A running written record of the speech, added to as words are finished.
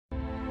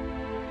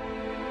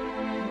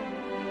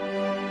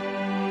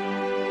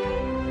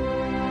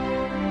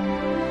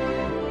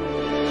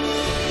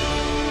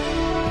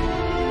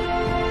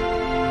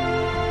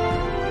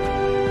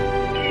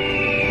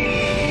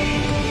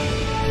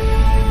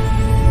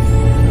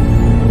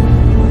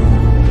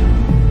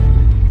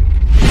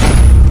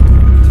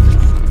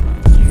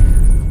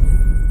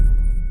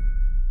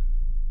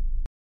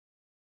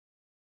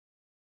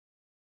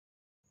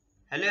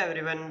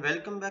Everyone,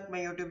 welcome back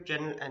my YouTube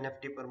channel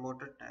NFT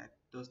promoter tag.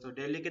 दोस्तों,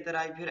 daily की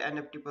तरह आज फिर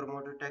एनएफटी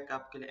प्रमोटर टैग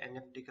आपके लिए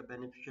एनएफटी का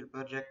बेनिफिशियल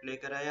प्रोजेक्ट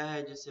लेकर आया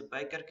है, जिसे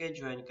बाय करके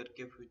ज्वाइन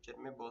करके फ्यूचर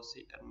में बहुत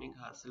सी अर्निंग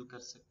हासिल कर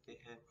सकते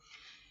हैं।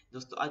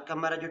 दोस्तों, आज का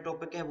हमारा जो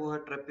टॉपिक है वो है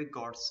ट्रिपी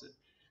गॉड्स।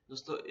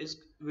 दोस्तों, इस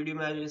वीडियो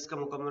में आज इसका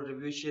मुकम्मल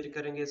रिव्यू शेयर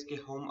करेंगे, इसके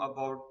home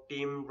about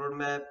team road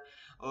map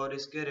और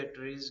इसके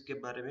रेटरीज के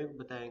बारे में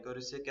बताएंगे और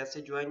इसे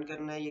कैसे ज्वाइन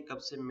करना है, ये कब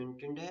से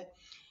मिंटेड है,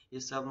 ये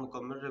सब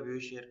मुकम्मल रिव्यू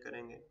शेयर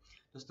करेंगे।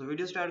 दोस्तों,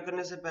 वीडियो स्टार्ट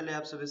करने से पहले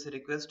आप सभी से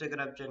रिक्वेस्ट है, अगर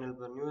आप चैनल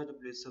पर न्यू है तो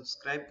प्लीज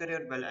सब्सक्राइब करें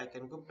और बेल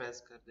आइकन को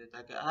प्रेस कर दें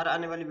ताकि हर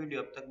आने वाली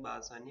वीडियो आप तक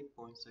बआसानी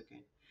पहुंच सके।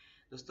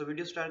 दोस्तों,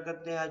 वीडियो स्टार्ट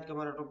करते हैं। आज का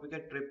हमारा टॉपिक है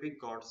trippy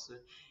God's.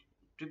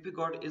 Trippy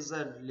God is a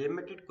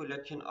limited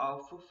collection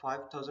of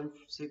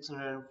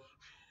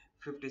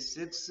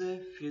 5,656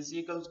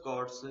 physical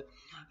gods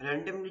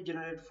randomly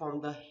generated from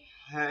the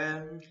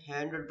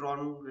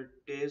hand-drawn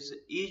details.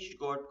 Each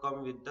god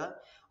comes with the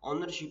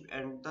ownership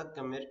and the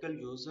commercial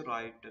use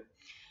right.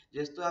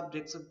 जैसे तो आप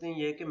देख सकते हैं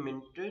ये कि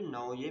मिंट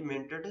नाउ ये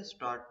मिंटेड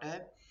स्टार्ट है,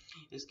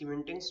 इसकी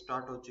मिंटिंग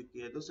स्टार्ट हो चुकी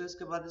है। दोस्तों,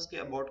 इसके बाद इसके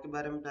अबाउट के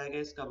बारे में बताया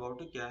गया। इसका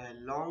अबाउट क्या है?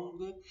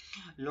 Long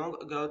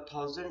ago,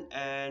 thousand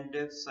and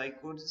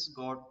psychosis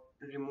got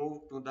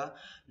removed to the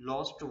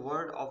lost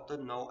world of the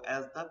now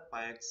as the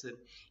Paics.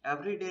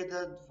 Every day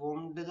they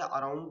roamed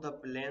around the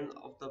plain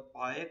of the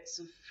Paics,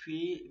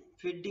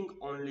 feeding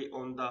only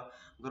on the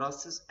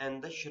grasses and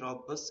the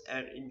shrubs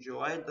and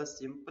enjoy the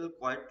simple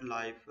quiet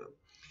life.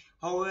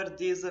 However,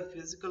 these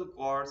physical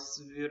gods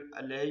were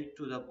alleged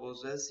to the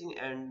possessing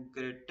and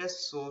greatest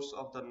source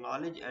of the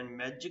knowledge and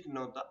magic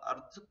known the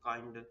earth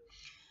kind.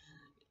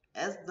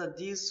 As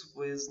this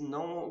was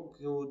now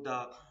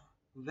the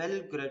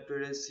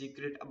well-guarded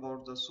secret about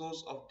the source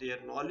of their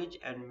knowledge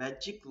and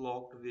magic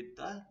locked with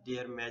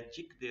their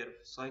magic, their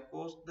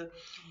psychos, the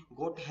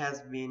God has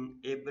been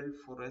able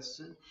for us.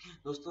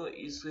 दोस्तों,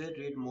 इसे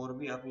read more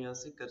भी आप यहाँ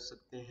से कर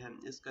सकते हैं,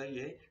 इसका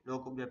ये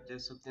लोगो भी आप देख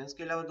सकते हैं।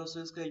 इसके अलावा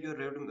दोस्तों, इसका जो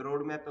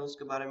रोड मैप है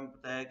उसके बारे में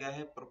बताया गया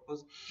है। पर्पज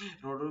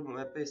रोड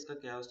मैप है इसका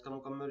क्या है उसका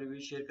मुकम्मल रिव्यू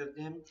शेयर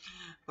करते हैं।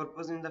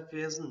 Purpose in the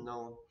phase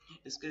now,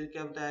 इसके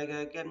क्या बताया गया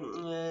है कि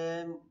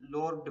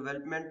lower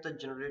development the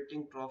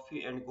generating trophy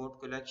and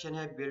goat collection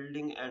है,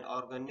 बिल्डिंग एंड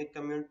ऑर्गेनिक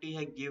कम्युनिटी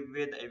है, give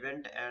way the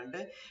event and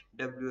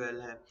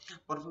WL है।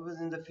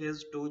 परफॉर्मेंस इन द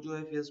फेज 2 जो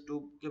है फेज 2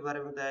 के बारे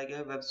में बताया गया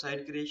है।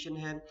 वेबसाइट क्रिएशन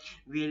है,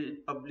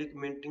 will public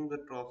minting the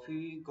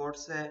trophy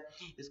goats है,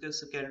 इसके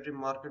सेकेंडरी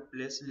मार्केट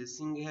प्लेस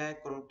लिस्टिंग है,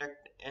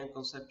 contact and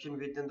conception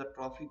with in the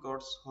trophy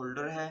goats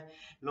holder है,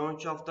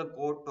 launch of the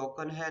goat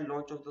token है,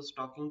 launch of the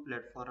stocking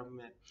platform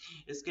है।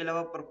 इसके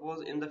अलावा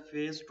propose in the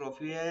phase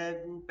trophy है,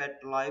 पेट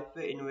life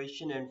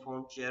innovation and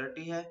found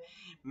charity है,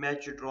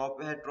 match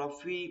drop है,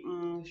 trophy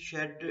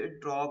shade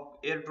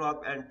drop air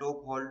drop and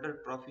top holder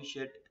trophy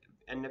shade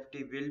NFT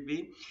will be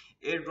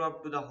airdrop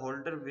to the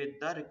holder with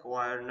the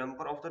required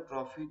number of the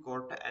trophy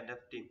got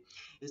NFT.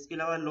 इसके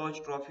अलावा launch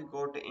trophy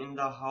got in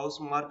the house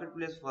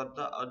marketplace for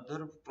the other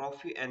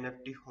trophy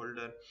NFT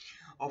holder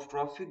of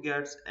trophy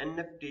gets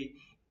NFT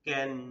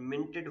can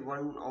minted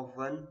one of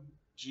one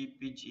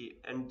GPG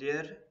and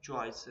their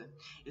choice है।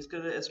 इसका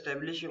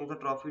establish उनका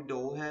trophy dough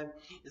है,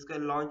 इसका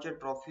launch है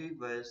trophy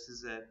versus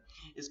है।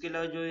 इसके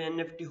अलावा जो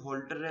NFT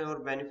होल्डर है और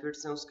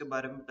बेनिफिट्स हैं उसके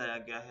बारे में बताया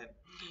गया है।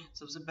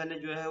 सबसे पहले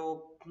जो है वो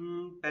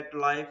पेट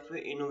लाइफ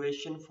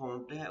इनोवेशन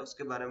फाउंड है,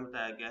 उसके बारे में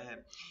बताया गया है।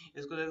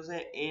 इसको देखते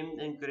हैं M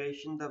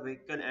encouraging the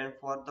vehicle and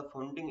for the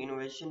funding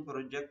innovation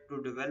project to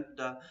develop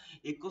the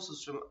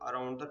ecosystem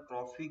around the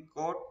trophy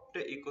got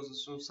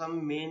ecosystem some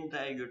main the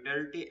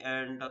utility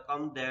and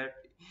come that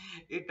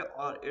it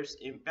or its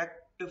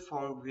impact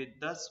found with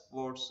the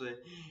sports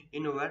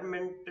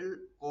environmental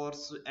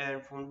course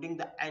and funding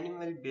the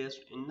animal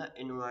based in the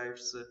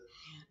invites।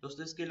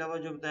 दोस्तों, इसके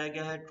अलावा जो बताया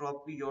गया है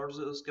trophy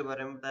yards उसके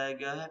बारे में बताया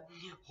गया है।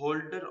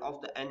 Holder of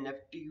the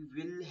NFT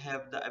will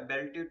have the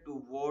ability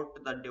to vote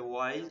the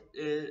device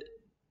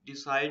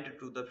decide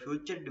to the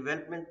future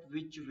development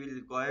which will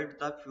guide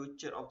the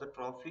future of the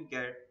trophy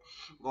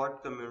god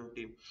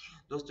community।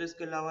 दोस्तों,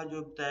 इसके अलावा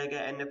जो बताया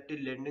गया NFT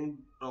lending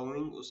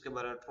drawing उसके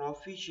बारे में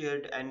trophy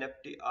shared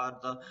NFT are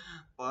the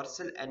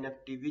parcel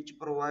NFT which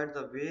provide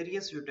the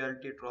various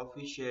utility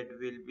trophy shared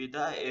will be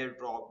the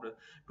airdropped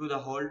to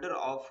the holder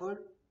of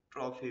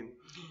trophy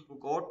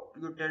got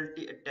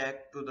utility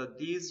attack to the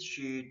these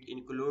sheet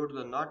include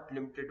the not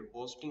limited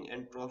posting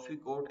and trophy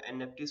got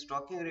NFT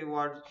stocking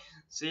rewards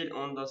sale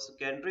on the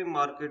secondary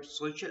market,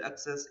 social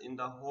access in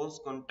the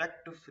host,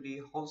 contact free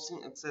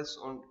housing access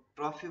on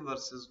trophy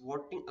versus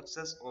voting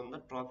access on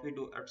the trophy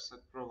do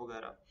etc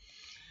वगैरह।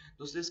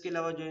 दोस्तों, इसके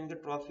अलावा जो इनके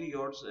trophy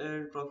yards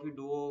trophy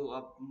Duo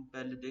आप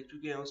पहले देख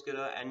चुके हैं। उसके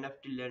अलावा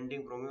NFT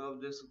लैंडिंग प्रोमो आप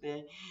देख सकते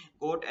हैं।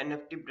 गोट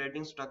NFT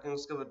ब्रीडिंग स्टॉकिंग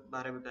उसके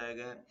बारे में बताया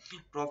गया है।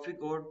 Trophy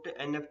goat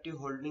NFT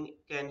holding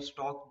can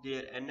stock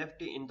there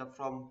NFT in the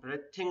from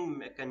breathing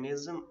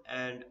mechanism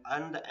and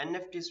earn the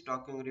NFT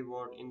stocking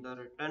reward in the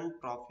return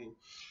trophy.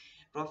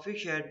 Trophy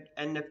shared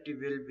NFT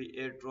will be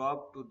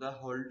airdropped to the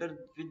holder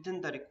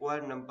within the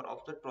required number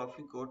of the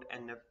trophy goat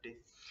NFT।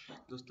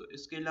 दोस्तों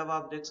इसके अलावा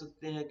आप देख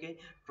सकते हैं कि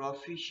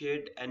trophy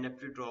shade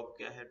NFT drop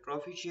क्या है।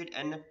 Trophy shade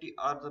NFT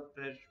are the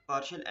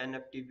partial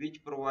NFT which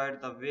provide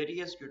the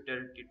various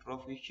utility।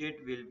 Trophy shade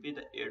will be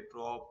the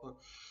airdrop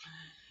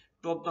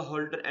to the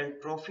holder and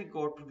trophy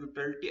got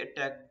utility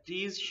attack।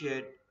 These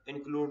shade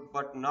include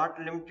but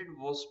not limited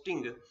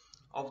boosting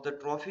of the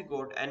trophy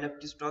got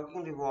NFT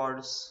stocking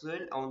rewards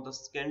sell on the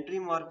secondary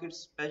market,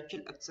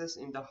 special access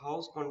in the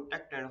house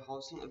contact and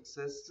housing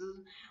access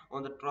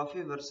on the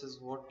trophy versus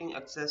voting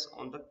access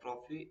on the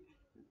trophy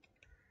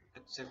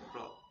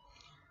etc।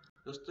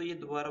 दोस्तों ये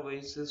दोबारा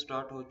वही से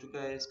start हो चुका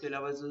है। इसके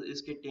अलावा जो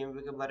इसकी टीम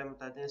के बारे में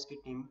बताते हैं, इसकी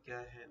टीम क्या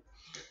है।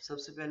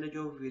 सबसे पहले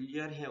जो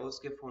विलियर है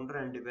उसके फाउंडर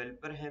एंड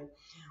डेवलपर हैं।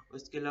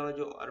 उसके अलावा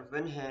जो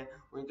अरवन है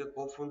उनके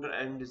को फाउंडर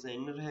एंड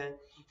डिज़ाइनर हैं।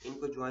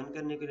 इनको ज्वाइन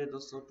करने के लिए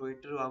दोस्तों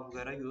ट्विटर आप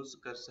वगैरह यूज़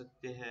कर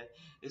सकते हैं।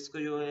 इसको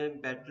जो है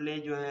बैटले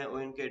जो है वो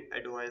इनके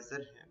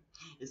एडवाइज़र हैं।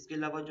 इसके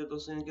अलावा जो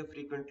दोस्तों इनके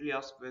फ्रीक्वेंटली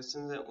आस्क्ड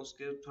क्वेश्चन हैं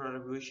उसके थोड़ा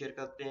रिव्यू शेयर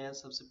करते हैं।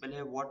 सबसे पहले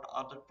है what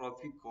are the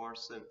trophy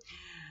God's.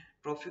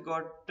 Trophy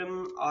got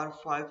are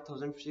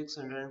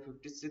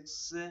 5,656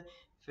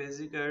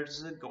 Physicals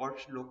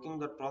got looking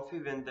the trophy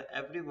when the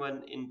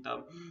everyone in the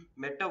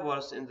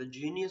metaverse in the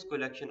genius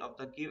collection of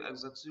the give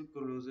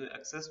exclusive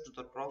access to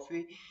the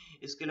trophy।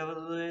 इसके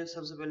अलावा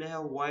सबसे पहले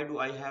है why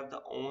do I have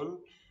the own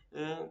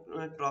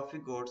trophy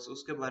goats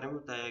उसके बारे में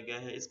बताया गया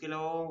है। इसके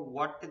अलावा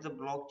what is the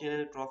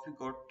blockchain trophy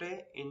goat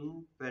in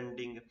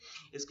pending.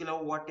 इसके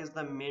अलावा what is the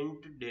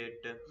mint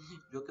date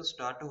जो कि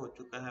स्टार्ट हो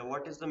चुका है।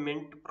 What is the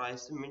mint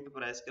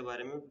price के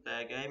बारे में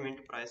बताया गया है। मिंट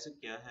प्राइस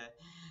क्या है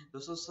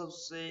दोस्तों,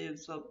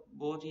 सब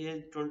बहुत ही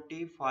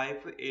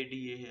 25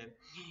 ADA है।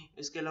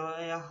 इसके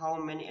अलावा how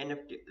many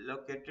NFT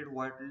located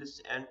white list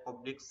and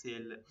public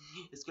sale.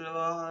 इसके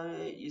अलावा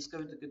इसका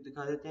भी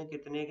दिखा देते हैं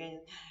कितने के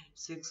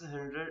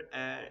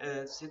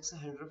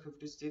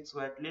 656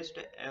 वाइट लिस्ट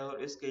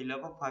और इसके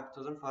अलावा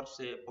 5000 फॉर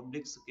से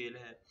पब्लिक स्केल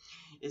है।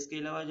 इसके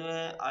अलावा जो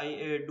है I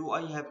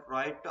have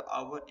right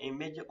our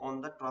image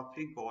on the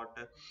trophy got.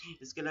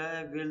 इसके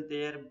अलावा will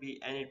there be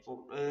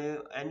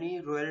any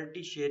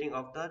royalty sharing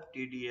of the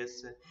TDS।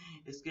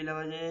 इसके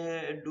अलावा जो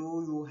है do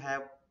you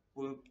have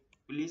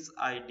police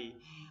ID।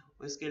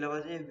 इसके अलावा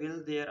जो will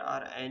there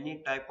are any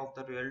type of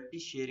the royalty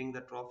sharing the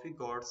trophy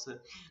God's.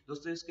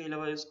 दोस्तों इसके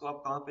अलावा इसको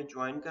आप कहाँ पे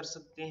ज्वाइन कर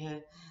सकते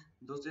हैं।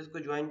 दोस्तों इसको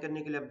ज्वाइन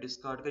करने के लिए आप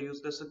डिस्कॉर्ड का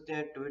यूज़ कर सकते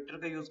हैं, ट्विटर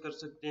का यूज़ कर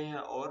सकते हैं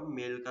और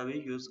मेल का भी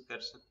यूज़ कर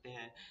सकते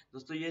हैं।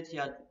 दोस्तों ये थी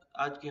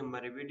आज की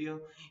हमारी वीडियो।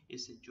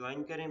 इसे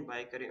ज्वाइन करें,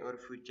 बाय करें और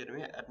फ्यूचर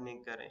में अर्निंग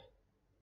करें।